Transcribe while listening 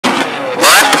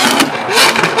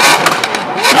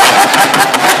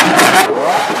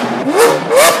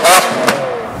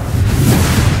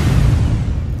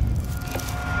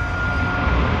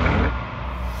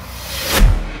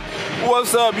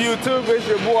up, YouTube? It's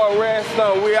your boy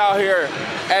Redstone. We out here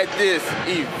at this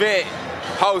event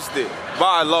hosted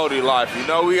by Lodi Life. You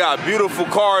know, we got beautiful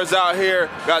cars out here.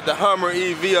 Got the Hummer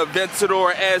EV,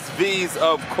 Aventador SVs,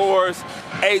 of course,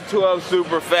 812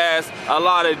 super fast, a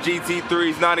lot of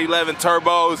GT3s, 911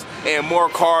 turbos, and more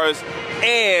cars.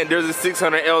 And there's a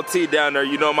 600 LT down there,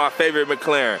 you know, my favorite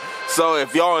McLaren. So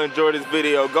if y'all enjoyed this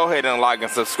video, go ahead and like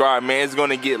and subscribe, man. It's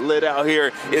gonna get lit out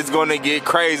here. It's gonna get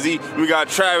crazy. We got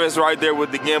Travis right there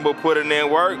with the gimbal putting in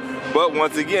work. But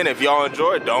once again, if y'all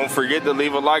enjoyed, don't forget to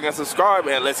leave a like and subscribe,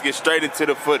 and let's get straight into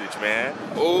the footage, man.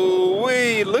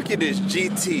 Ooh-wee, look at this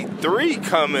GT3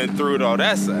 coming through, though.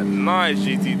 That's a nice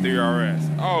GT3 RS.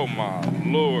 Oh my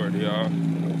Lord, y'all.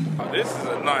 This is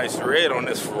a nice red on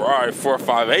this Ferrari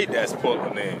 458 that's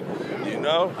pulling in. You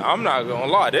know, I'm not gonna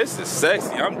lie, this is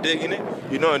sexy. I'm digging it.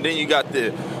 You know, and then you got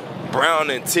the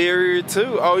brown interior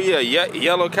too. Oh yeah,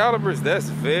 yellow calipers. That's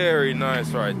very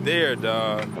nice right there,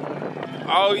 dog.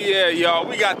 Oh yeah, y'all,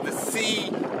 we got the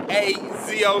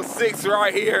C8Z06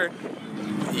 right here.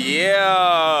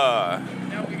 Yeah.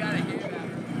 Now we gotta hear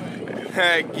that.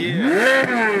 Heck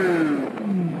yeah.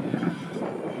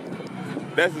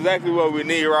 That's exactly what we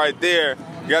need right there.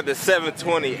 You got the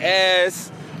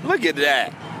 720S. Look at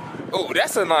that. Oh,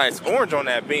 that's a nice orange on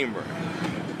that Beamer.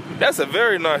 That's a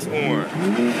very nice orange.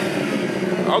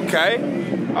 Okay.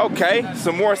 Okay.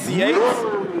 Some more C8s.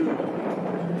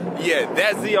 Yeah,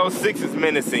 that Z06 is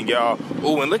menacing, y'all.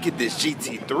 Oh, and look at this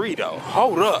GT3, though.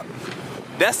 Hold up.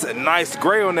 That's a nice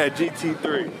gray on that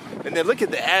GT3. And then look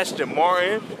at the Aston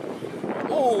Martin.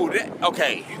 Oh,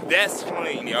 okay. That's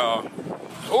clean, y'all.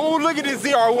 Oh, look at this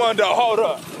ZR1 though. Hold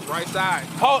up. Right side.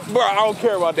 Bro, I don't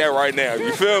care about that right now.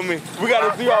 You feel me? We got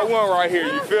a ZR1 right here.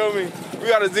 You feel me? We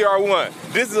got a ZR1.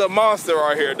 This is a monster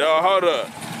right here, dog. Hold up.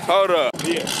 Hold up.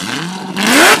 Yeah.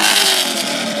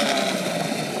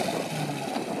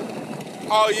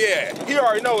 Oh yeah. He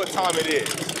already know what time it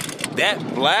is. That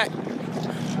black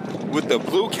with the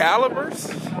blue calipers,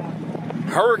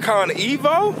 Huracan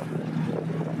Evo.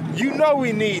 You know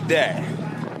we need that.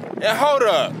 And hold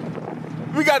up.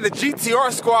 We got the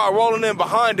GTR squad rolling in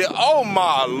behind it. Oh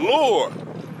my Lord.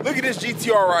 Look at this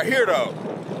GTR right here though.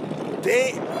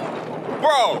 Dang.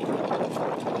 Bro.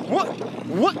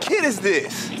 What kit is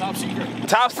this? Top secret.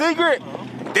 Top secret?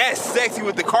 That's sexy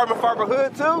with the carbon fiber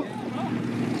hood too?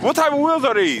 What type of wheels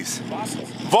are these?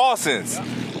 Volsons. Yeah.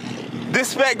 This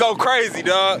spec go crazy,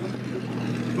 dog.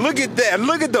 Look at that.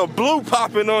 Look at the blue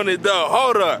popping on it though.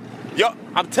 Hold up. Yo,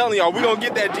 I'm telling y'all, we gonna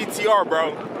get that GTR,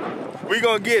 bro. We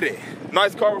gonna get it.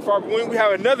 Nice carbon fiber wing. We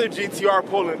have another GTR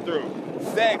pulling through.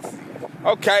 Sexy.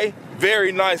 Okay.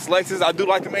 Very nice Lexus. I do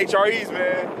like them HREs,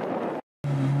 man.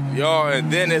 Y'all,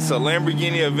 and then it's a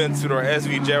Lamborghini Aventador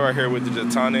SVJ right here with the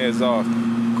Gitana exhaust.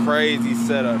 Crazy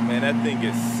setup, man. That thing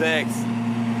is sexy.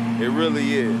 It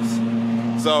really is.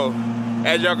 So,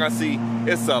 as y'all can see,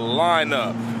 it's a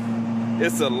lineup.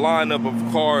 It's a lineup of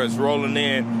cars rolling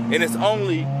in, and it's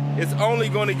only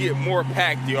gonna get more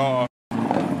packed, y'all.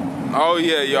 Oh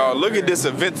yeah, y'all, look at this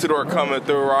Aventador coming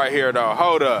through right here, though.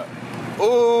 Hold up.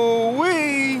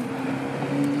 Ooh-wee.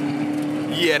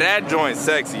 Yeah, that joint's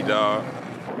sexy, dog.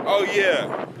 Oh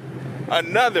yeah,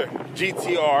 another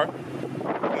GTR.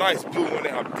 Nice blue one,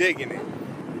 I'm digging it.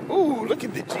 Ooh, look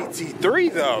at the GT3,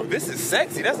 though. This is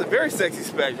sexy. That's a very sexy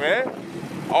spec, man.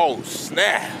 Oh,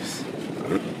 snaps.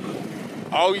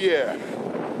 Oh yeah.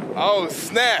 Oh,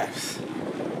 snaps.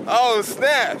 Oh,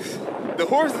 snaps. The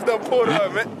horses done pulled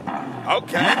up, man.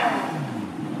 Okay.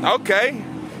 Okay.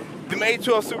 Them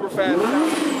 812 super fast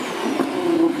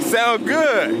sound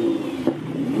good. Ooh.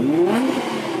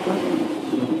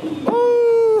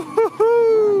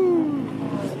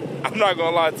 I'm not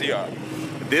gonna lie to y'all.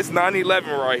 This 911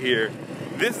 right here,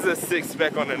 this is a 6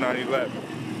 spec on the 911.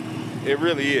 It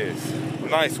really is.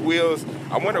 Nice wheels.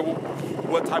 I wonder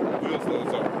what type of wheels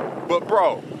those are. But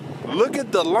bro, look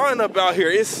at the lineup out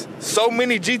here. It's so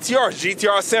many GTRs.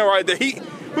 GTR Sam right there.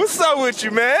 What's up with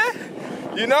you, man?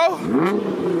 You know?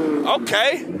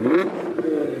 Okay.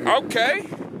 Okay.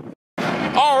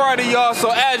 Alrighty, y'all. So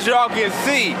as y'all can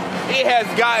see, it has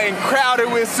gotten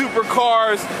crowded with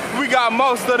supercars. We got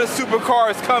most of the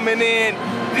supercars coming in.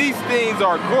 These things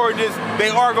are gorgeous. They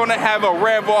are gonna have a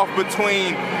rev off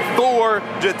between 4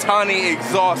 Gitana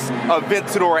exhaust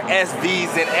Aventador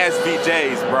SVs and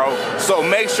SVJs, bro. So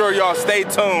make sure y'all stay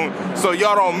tuned so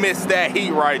y'all don't miss that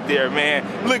heat right there, man.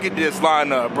 Look at this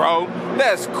lineup, bro.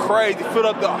 That's crazy. Fill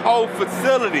up the whole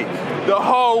facility, the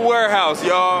whole warehouse,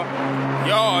 y'all.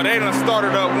 Y'all, they done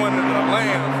started up one of the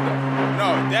lambs.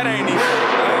 No, that ain't even a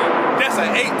lamb. That's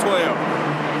an 812.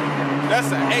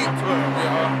 That's an 812,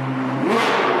 y'all.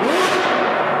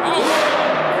 Oh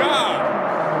my God.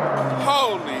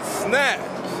 Holy snaps.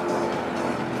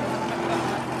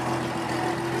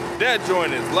 That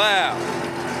joint is loud.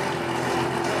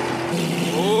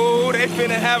 Ooh, they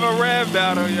finna have a rev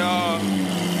battle, y'all.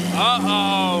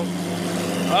 Uh-oh.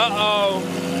 Uh-oh.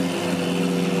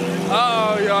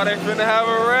 Uh-oh, y'all, they finna have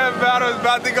a rev battle. It's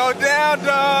about to go down,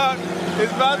 dog.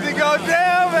 It's about to go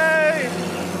down, man.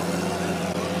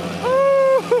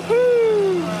 Woo-hoo-hoo.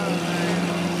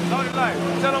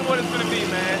 Tell them what it's gonna be,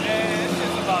 man. And it's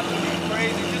just about to be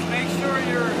crazy. Just make sure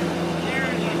you're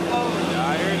hearing your clothes. Yeah,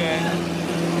 I hear that.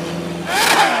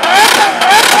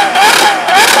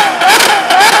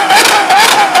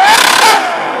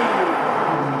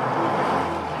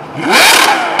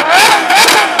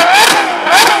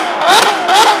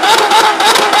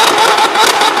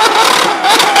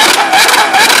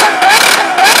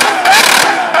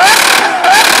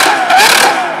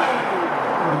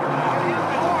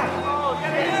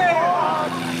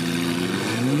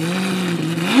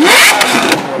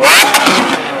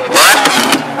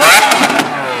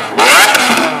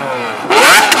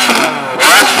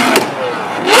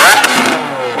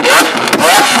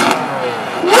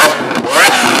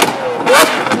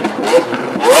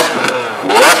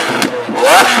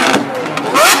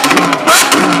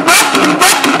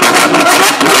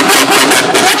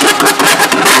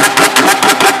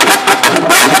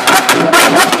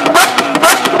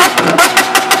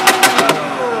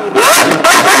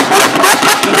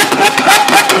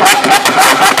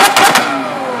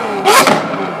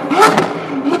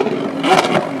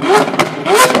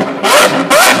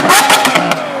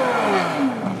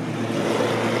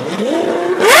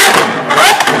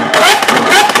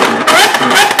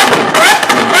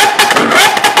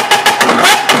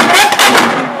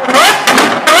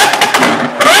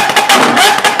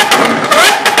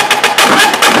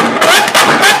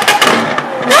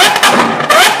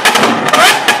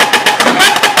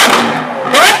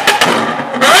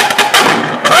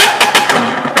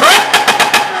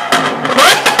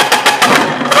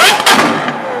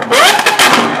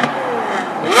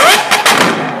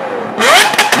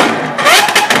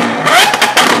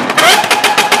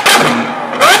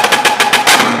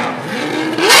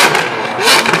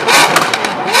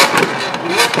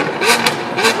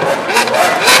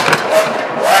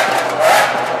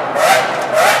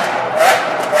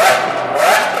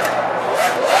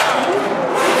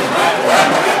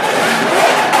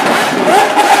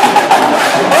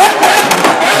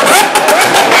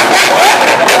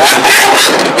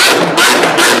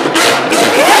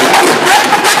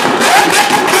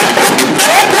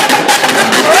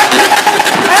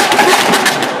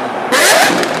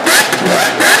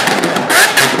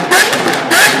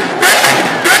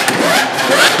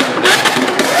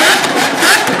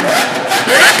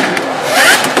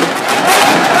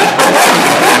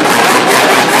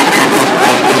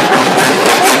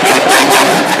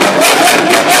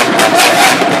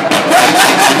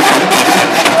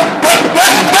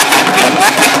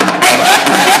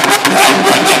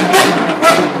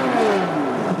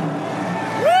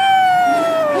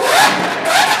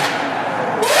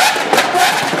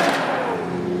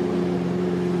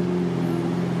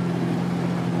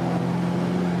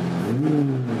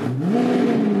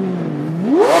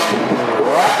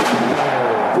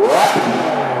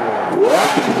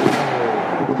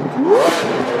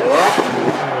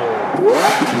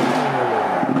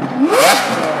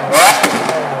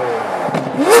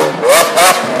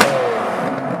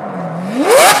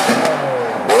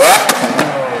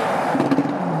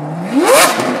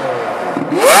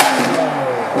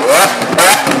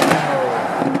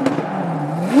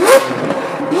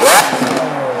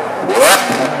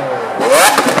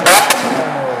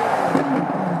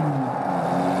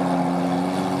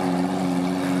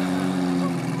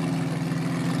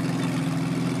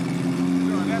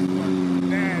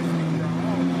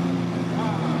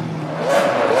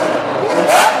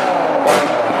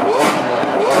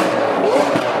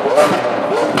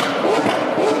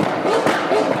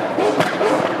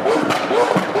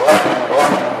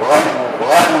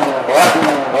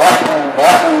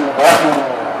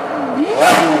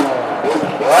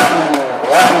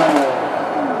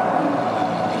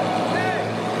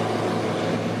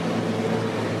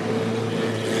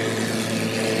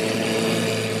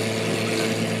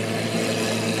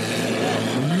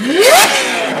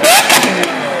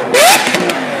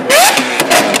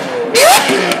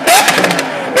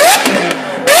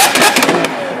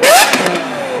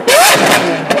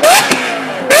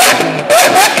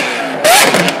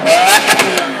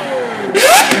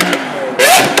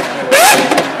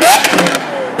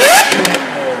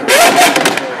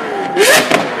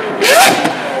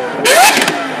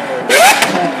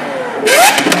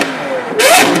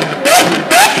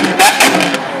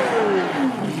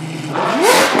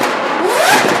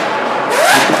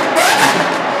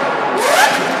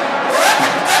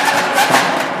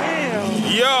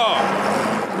 Y'all,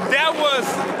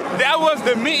 that was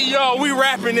the meat, y'all. We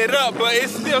wrapping it up, but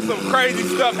it's still some crazy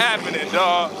stuff happening,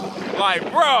 dog. Like,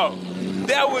 bro,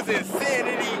 that was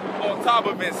insanity on top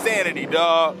of insanity,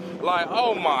 dog. Like,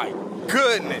 oh my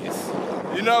goodness.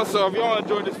 You know, so if y'all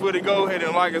enjoyed this footage, go ahead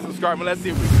and like and subscribe, and let's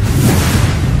see if we